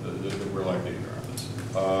hear, that we're likely to hear on this.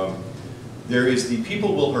 There is the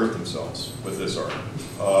people will hurt themselves with this argument.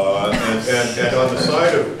 And on the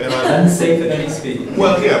side of... Unsafe at any speed.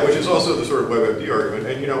 Well, yeah, which is also the sort of WebMD argument.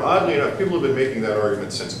 And, oddly enough, people have been making that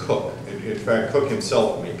argument since Cook. In fact, Cook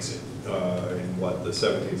himself makes it in, the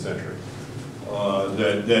 17th century.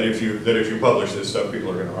 That if you publish this stuff, people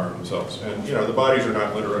are going to harm themselves. And, the bodies are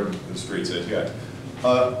not littering the streets as yet.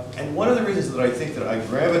 And one of the reasons that I think that I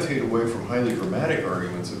gravitate away from highly dramatic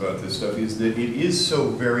arguments about this stuff is that it is so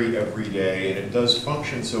very everyday, and it does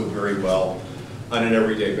function so very well on an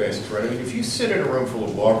everyday basis, right? I mean, if you sit in a room full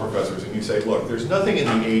of law professors and you say, look, there's nothing in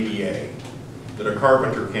the ADA that a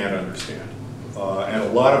carpenter can't understand, and a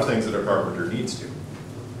lot of things that a carpenter needs to,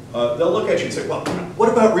 they'll look at you and say, well, what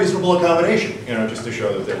about reasonable accommodation? Just to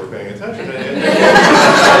show that they were paying attention.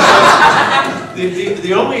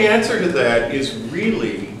 The only answer to that is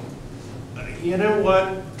really, you know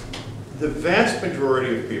what? The vast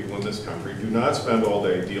majority of people in this country do not spend all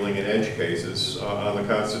day dealing in edge cases on the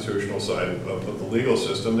constitutional side of the legal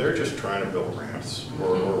system. They're just trying to build ramps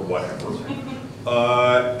or whatever.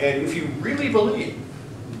 And if you really believe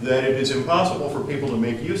that it is impossible for people to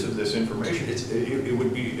make use of this information, it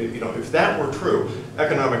would be, you know, if that were true,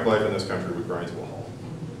 economic life in this country would grind to a halt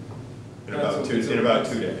in about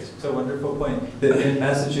 2 days. It's a wonderful point. In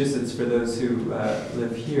Massachusetts, for those who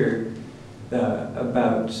live here,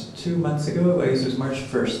 about 2 months ago, I guess it was March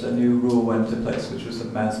 1st, a new rule went into place, which was the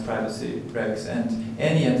mass privacy regs, and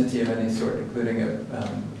any entity of any sort, including a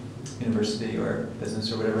university or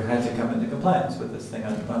business or whatever, had to come into compliance with this thing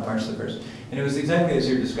on March the 1st. And it was exactly as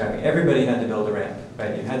you're describing. Everybody had to build a ramp,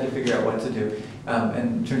 right? You had to figure out what to do.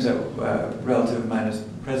 And it turns out, a relative of mine is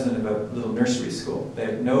president of a little nursery school. They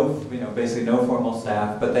have no, you know, basically no formal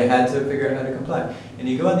staff, but they had to figure out how to comply. And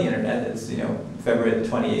you go on the internet, it's, you know, February the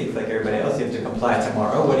 28th, like everybody else, you have to comply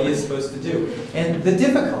tomorrow. What are you supposed to do? And the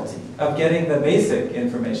difficulty of getting the basic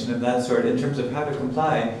information of that sort in terms of how to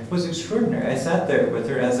comply was extraordinary. I sat there with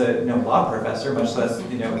her as a law professor, much less,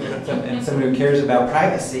 you know, and someone who cares about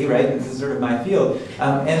privacy, right? This is sort of my field.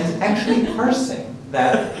 And actually parsing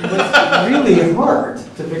that was really hard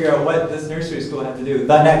to figure out what this nursery school had to do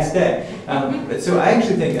the next day. So I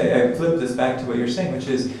actually think, I flip this back to what you're saying, which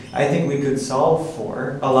is, I think we could solve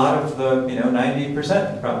for a lot of the,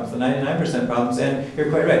 90% problems, the 99% problems, and you're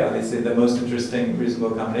quite right, obviously the most interesting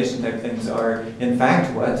reasonable accommodation type things are, in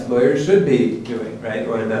fact, what lawyers should be doing, right?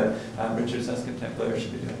 Or the Richard Susskind type lawyers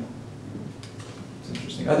should be doing. It's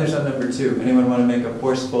interesting. Others on number 2, anyone want to make a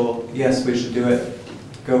forceful, yes, we should do it,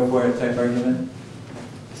 go for it type argument?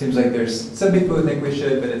 Seems like there's some people who think we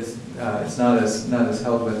should, but it's not as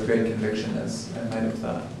held with great conviction as I might have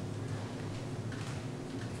thought.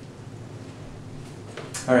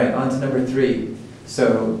 All right, on to number 3.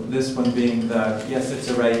 So this one being the yes, it's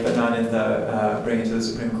a right, but not in the bring it to the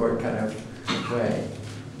Supreme Court kind of way.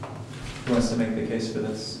 Who wants to make the case for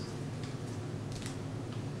this?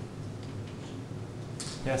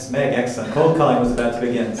 Yes, Meg, excellent. Cold calling was about to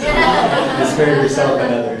begin, so spare yourself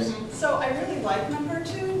and others. So I really like number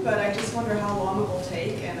 2, but I just wonder how long it will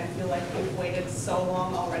take, and I feel like we've waited so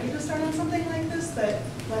long already to start on something like this that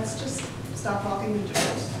let's just stop talking and do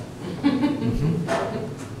it.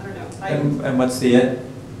 I don't know. And what's the it?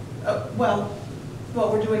 Well,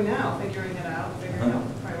 what we're doing now, figuring it out, figuring out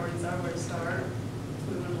what the priorities are, where to start,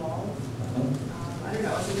 who to involve. I don't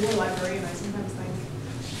know, as a new librarian, I sometimes think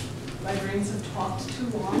librarians have talked too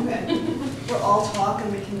long, and we're all talk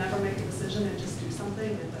and we can never make a decision and just do something,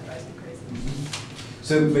 and that drives me crazy.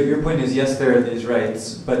 So, but your point is, yes, there are these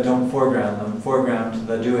rights, but don't foreground them. Foreground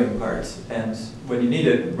the doing part. And when you need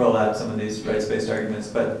it, roll out some of these rights-based arguments,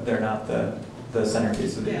 but they're not the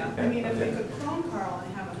centerpiece of the. Yeah, I mean, if we could clone Carl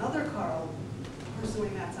and have another Carl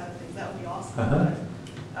pursuing that side of things, that would be awesome.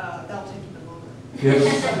 But that'll take even longer. You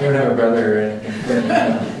don't have a brother or anything?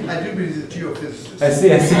 I do believe he's a geophysicist. I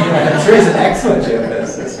see. I'm sure he's an excellent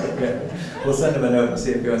geophysicist. Okay. We'll send him a note and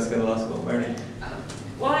see if he wants to go to law school. Marty?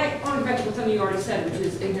 Well, I want to go back to what something you already said, which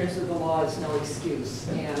is ignorance of the law is no excuse,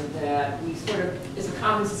 and that we sort of, as a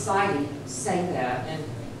common society, say that. And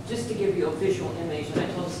just to give you a visual image, and I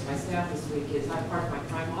told this to my staff this week, is I'm part of my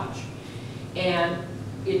crime watch, and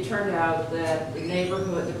it turned out that the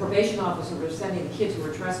neighborhood, the probation officer was sending the kids who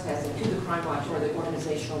were trespassing to the crime watch or the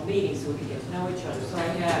organizational meeting so we could get to know each other. So I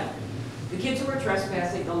had the kids who were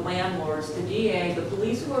trespassing, the landlords, the DA, the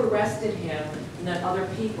police who arrested him, and then other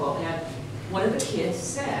people. And one of the kids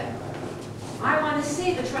said, I want to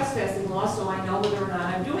see the trespassing law so I know whether or not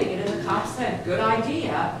I'm doing it. And the cop said, good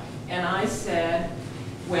idea. And I said,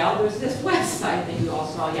 well, there's this website that you all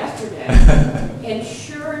saw yesterday. And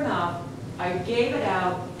sure enough, I gave it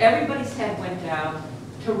out. Everybody's head went down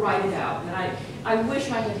to write it out. And I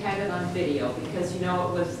wish I had it on video because, it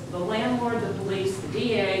was the landlord, the police, the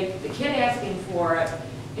DA, the kid asking for it.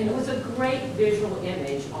 And it was a great visual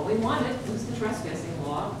image. All we wanted was the trespassing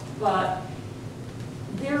law. But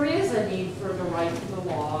there is a need for the right to the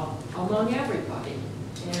law among everybody.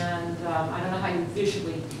 And I don't know how you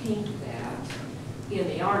visually paint that in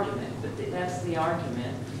the argument, but that's the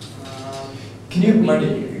argument. Can you,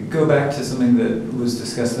 Marty, go back to something that was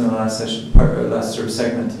discussed in the last session, last sort of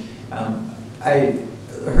segment? I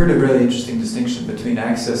heard a really interesting distinction between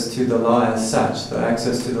access to the law as such, the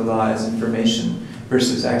access to the law as information,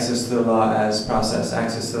 versus access to the law as process,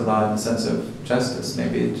 access to the law in the sense of justice,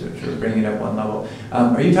 maybe to bring it up one level.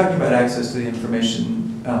 Are you talking about access to the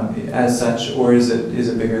information as such, or is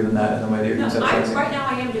it bigger than that in the way that you're conceptualizing? Right now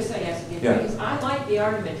I am just saying access to the information, because I like the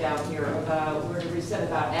argument down here about where we said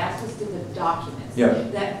about access to the documents. Yeah.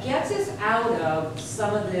 That gets us out of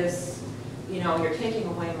some of this, you know, you're taking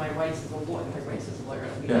away my rights as a lawyer,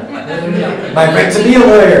 Yeah. My right to be a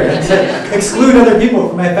lawyer and to exclude other people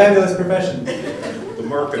from my fabulous profession. The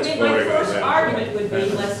market's my voting on first that. argument would be,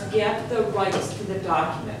 let's get the rights to the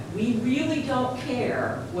document. We really don't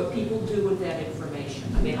care what people do with that information.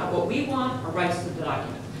 I mean, what we want are rights to the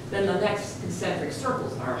document. Then the next concentric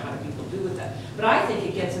circles are how do people do with that. But I think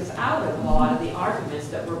it gets us out of a lot of the arguments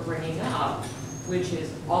that we're bringing up, which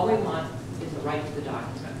is all we want is the right to the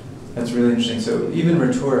document. That's really interesting. So even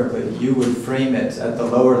rhetorically, you would frame it at the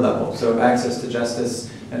lower level. So access to justice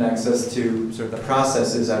and access to sort of the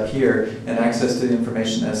processes out here and access to the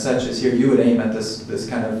information as such is here. You would aim at this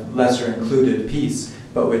kind of lesser included piece,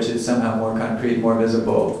 but which is somehow more concrete, more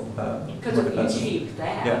visible. Because if we achieve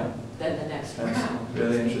that, then the next round. That's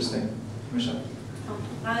really interesting. Michelle?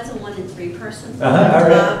 I was a 1 in 3 person. All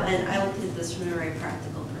right. And I looked at this from a very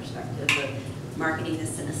practical perspective of marketing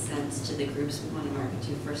this in a sense to the groups we want to market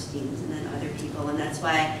to, first teams and then other people. And that's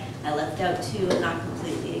why I left out 2. I'm not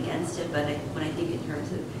completely against it, but when I think in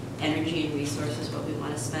terms of energy and resources, what we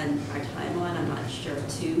want to spend our time on, I'm not sure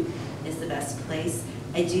 2 is the best place.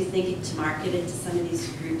 I do think to market it to some of these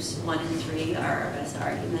groups, 1 and 3 are our best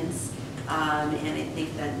arguments. And I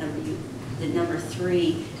think that the number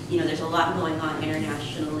 3, you know, there's a lot going on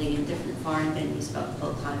internationally in different foreign venues about the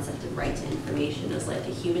whole concept of right to information as like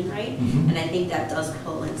a human right. Mm-hmm. And I think that does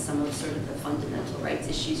pull in some of sort of the fundamental rights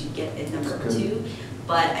issues you get in number 2.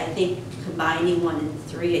 But I think combining 1 and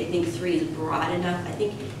 3, I think 3 is broad enough. I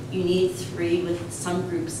think you need 3 with some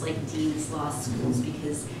groups like deans, law schools,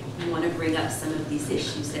 because you want to bring up some of these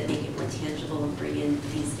issues that make it more tangible and bring in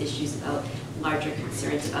these issues about larger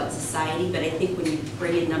concerns about society. But I think when you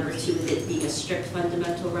bring in number 2 with it being a strict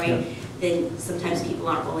fundamental right, then sometimes people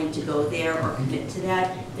aren't willing to go there or commit to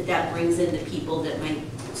that. But that brings in the people that might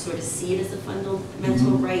sort of see it as a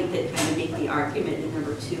fundamental right that kind of make the argument in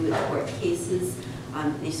number 2 in court cases.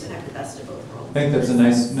 They sort of have the best of both worlds. I think that's a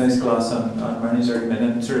nice gloss on Marnie's argument,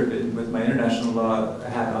 and sort of with my international law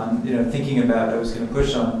hat on, you know, thinking about, I was going to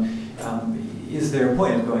push on, is there a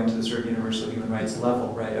point of going to the sort of universal human rights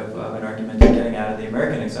level, right, of an argument of getting out of the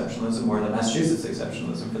American exceptionalism or the Massachusetts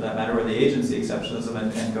exceptionalism, for that matter, or the agency exceptionalism,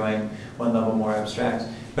 and going one level more abstract.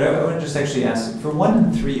 But I want to just actually ask, for 1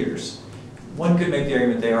 and 3 years, one could make the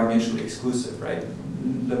argument they are mutually exclusive, right?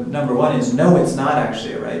 The number 1 is no, it's not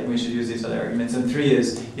actually a right. We should use these other arguments. And 3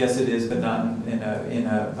 is yes, it is, but not in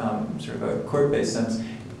a sort of a court-based sense.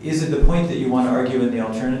 Is it the point that you want to argue in the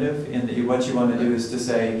alternative? In that what you want to do is to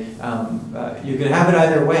say you could have it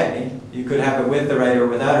either way. You could have it with the right or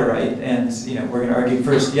without a right. And you know, we're going to argue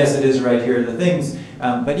first, yes, it is a right. Here are the things.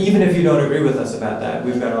 But even if you don't agree with us about that,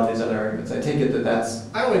 we've got all these other arguments. I take it that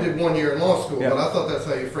that's. I only did 1 year in law school, but I thought that's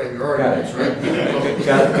how you frame your arguments, right?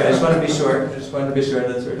 Got it. I just wanted to be sure. Just wanted to be sure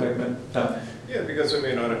that's what we're talking about. Yeah, because I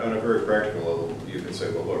mean, on a very practical level, you can say,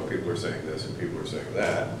 well, look, people are saying this and people are saying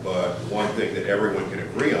that, but one thing that everyone can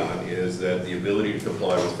agree on is that the ability to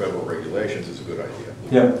comply with federal regulations is a good idea.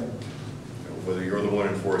 Yep. Whether you're the one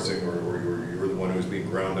enforcing or you're the one who's being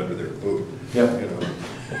ground under their boot. Yep. You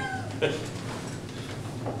know.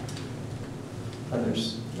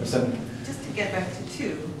 Others. Just to get back to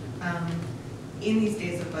 2, in these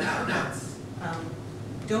days of budget cuts,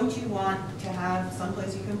 don't you want to have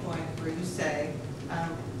someplace you can point where you say,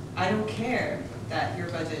 I don't care that your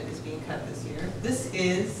budget is being cut this year. This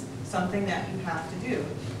is something that you have to do.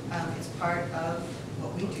 It's part of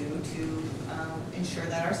what we do to ensure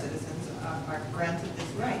that our citizens are granted this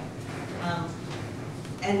right.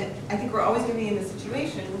 And I think we're always going to be in the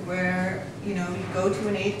situation where, you know, you go to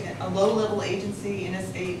a low-level agency in a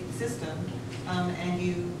state system, and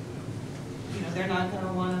you know, they're not going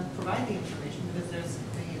to want to provide the information because there's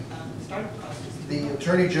the startup cost. The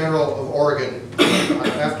Attorney General of Oregon,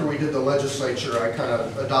 after we did the legislature, I kind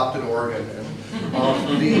of adopted Oregon. And,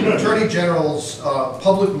 the Attorney General's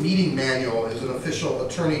public meeting manual is an official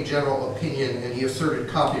Attorney General opinion, and he asserted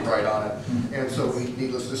copyright on it. And so we,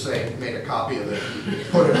 needless to say, made a copy of it,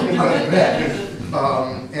 put it on the net.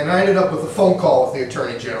 And I ended up with a phone call with the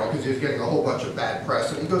Attorney General because he was getting a whole bunch of bad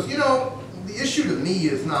press. And he goes, you know, the issue to me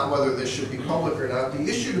is not whether this should be public or not. The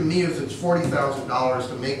issue to me is it's $40,000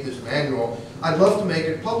 to make this manual. I'd love to make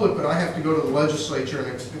it public, but I have to go to the legislature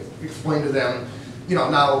and explain to them you know,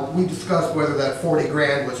 now, we discussed whether that 40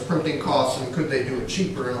 grand was printing costs and could they do it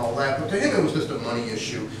cheaper and all that, but to him it was just a money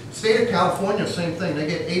issue. State of California, same thing, they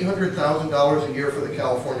get $800,000 a year for the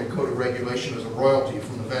California Code of Regulation as a royalty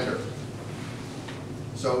from the vendor.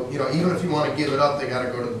 So, you know, even if you want to give it up, they got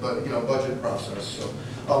to go to the budget process. So,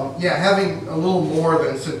 yeah, having a little more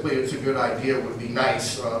than simply it's a good idea would be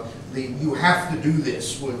nice. You have to do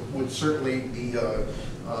this would certainly be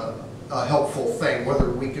a helpful thing.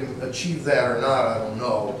 Whether we can achieve that or not, I don't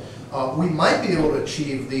know. We might be able to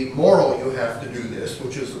achieve the moral you have to do this,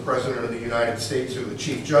 which is the President of the United States or the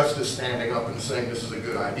Chief Justice standing up and saying this is a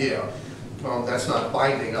good idea. That's not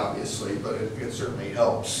binding, obviously, but it certainly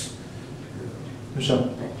helps. Michelle?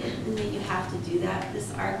 And then you have to do that,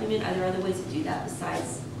 this argument, are there other ways to do that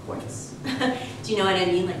besides courts? Do you know what I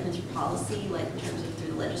mean, like through policy, like in terms of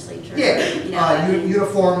through the legislature? Yeah, You know,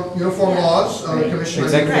 uniform laws, Right. Commission.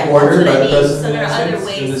 Executive Right, order that's by what I the mean. President So of the there are United other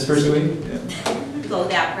States in ways this first to- week? Yeah. go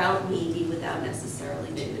that route maybe without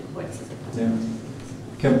necessarily doing the courts as a Yeah.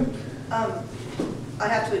 Kim? I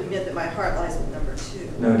have to admit that my heart lies with number 2.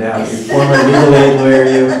 No doubt. You former legal aid lawyer,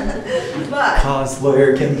 you. But, Cause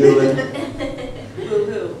lawyer, Kim Doolin.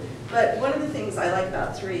 boo-hoo. But one of the things I like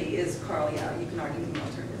about 3 is, Carl, yeah, you can argue the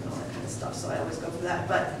alternative and all that kind of stuff, so I always go for that.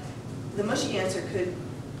 But the mushy answer could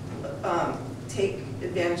take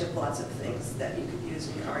advantage of lots of things that you could use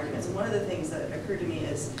in your arguments. And one of the things that occurred to me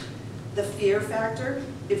is the fear factor.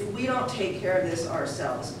 If we don't take care of this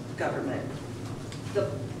ourselves, government, the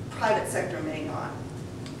private sector may not.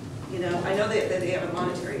 You know, I know that they have a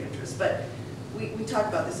monetary interest, but we talk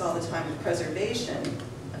about this all the time with preservation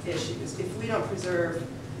issues. If we don't preserve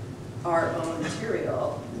our own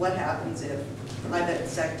material, what happens if the private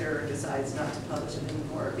sector decides not to publish it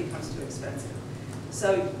anymore, it becomes too expensive?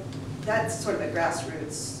 So that's sort of a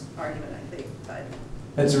grassroots argument, I think, but.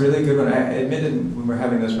 That's a really good one. I admitted when we're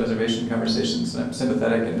having those preservation conversations, and I'm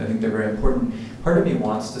sympathetic and I think they're very important. Part of me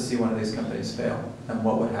wants to see one of these companies fail and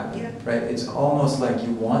what would happen, Yeah. right? It's almost like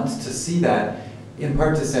you want to see that, in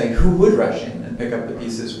part to say who would rush in and pick up the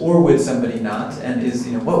pieces, or would somebody not? And is,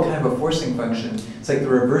 you know, what kind of a forcing function? It's like the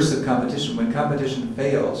reverse of competition. When competition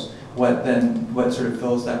fails, what sort of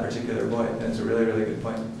fills that particular void? And it's a really, really good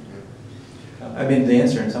point. I mean, the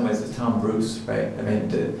answer in some ways is Tom Bruce, right? I mean,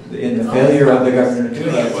 in the failure of the government to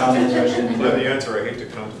do that, Tom is rushed in to do By it. the answer, I hate to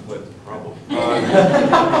contemplate the problem.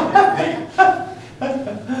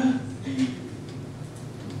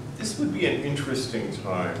 This would be an interesting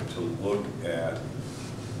time to look at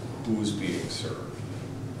who's being served.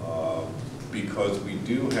 Because we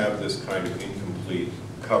do have this kind of incomplete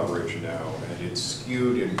coverage now, and it's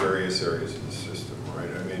skewed in various areas of the system, right?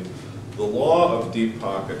 I mean, the law of deep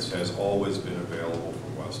pockets has always been available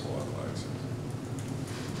from Westlaw license.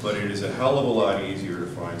 But it is a hell of a lot easier to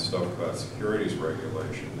find stuff about securities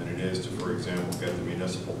regulation than it is to, for example, get the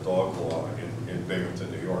municipal dog law in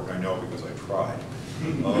Binghamton, New York. I know because I tried.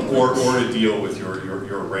 Or to deal with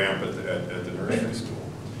your ramp at the nursery school.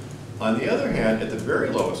 On the other hand, at the very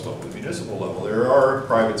lowest level, the municipal level, there are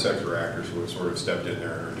private sector actors who have sort of stepped in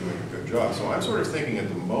there and are doing a good job. So I'm sort of thinking at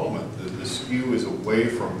the moment that the skew is away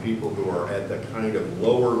from people who are at the kind of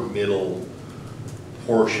lower middle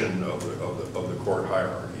portion of the court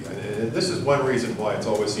hierarchy. And this is one reason why it's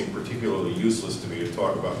always seemed particularly useless to me to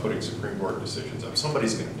talk about putting Supreme Court decisions up.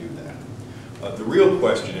 Somebody's going to do that. The real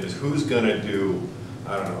question is who's going to do,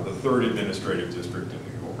 I don't know, the 3rd Administrative District in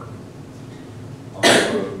New York.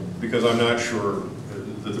 Because I'm not sure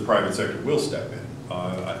that the private sector will step in.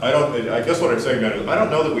 I guess what I'm saying is I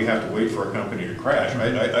don't know that we have to wait for a company to crash.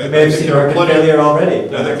 I may have seen market failure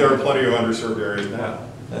already. I think there are plenty of underserved areas now.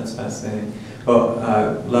 That's fascinating. Well,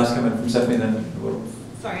 last comment from Stephanie, then we'll.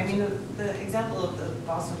 Sorry, I mean, the example of the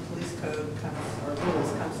Boston Police Code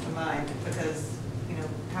rules comes to mind because, you know,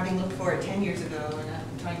 having looked for it 10 years ago and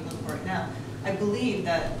I'm trying to look for it now, I believe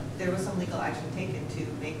that there was some legal action taken to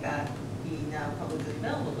make that be now publicly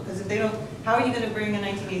available. Because if they don't, how are you going to bring a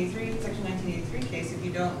Section 1983 case if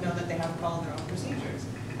you don't know that they haven't followed their own procedures?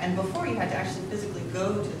 And before you had to actually physically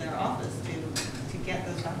go to their office to get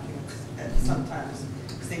those documents sometimes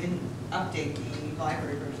because they didn't update the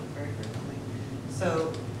library version very frequently.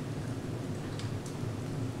 So,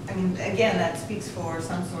 I mean, again, that speaks for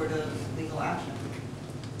some sort of legal action.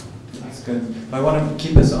 That's good. I want to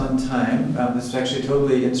keep us on time. This is actually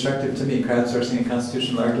totally instructive to me, crowdsourcing a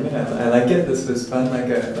constitutional argument. I like it. This was fun, like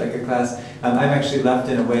a class. I'm actually left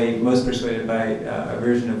in a way most persuaded by a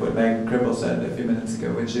version of what Meg Cripple said a few minutes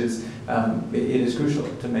ago, which is it is crucial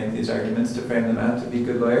to make these arguments, to frame them out, to be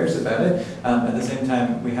good lawyers about it. At the same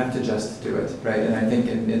time, we have to just do it, right? And I think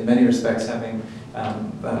in many respects, having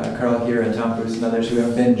Carl here and Tom Bruce and others who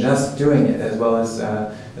have been just doing it as well as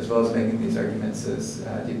making these arguments is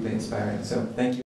deeply inspiring. So thank you.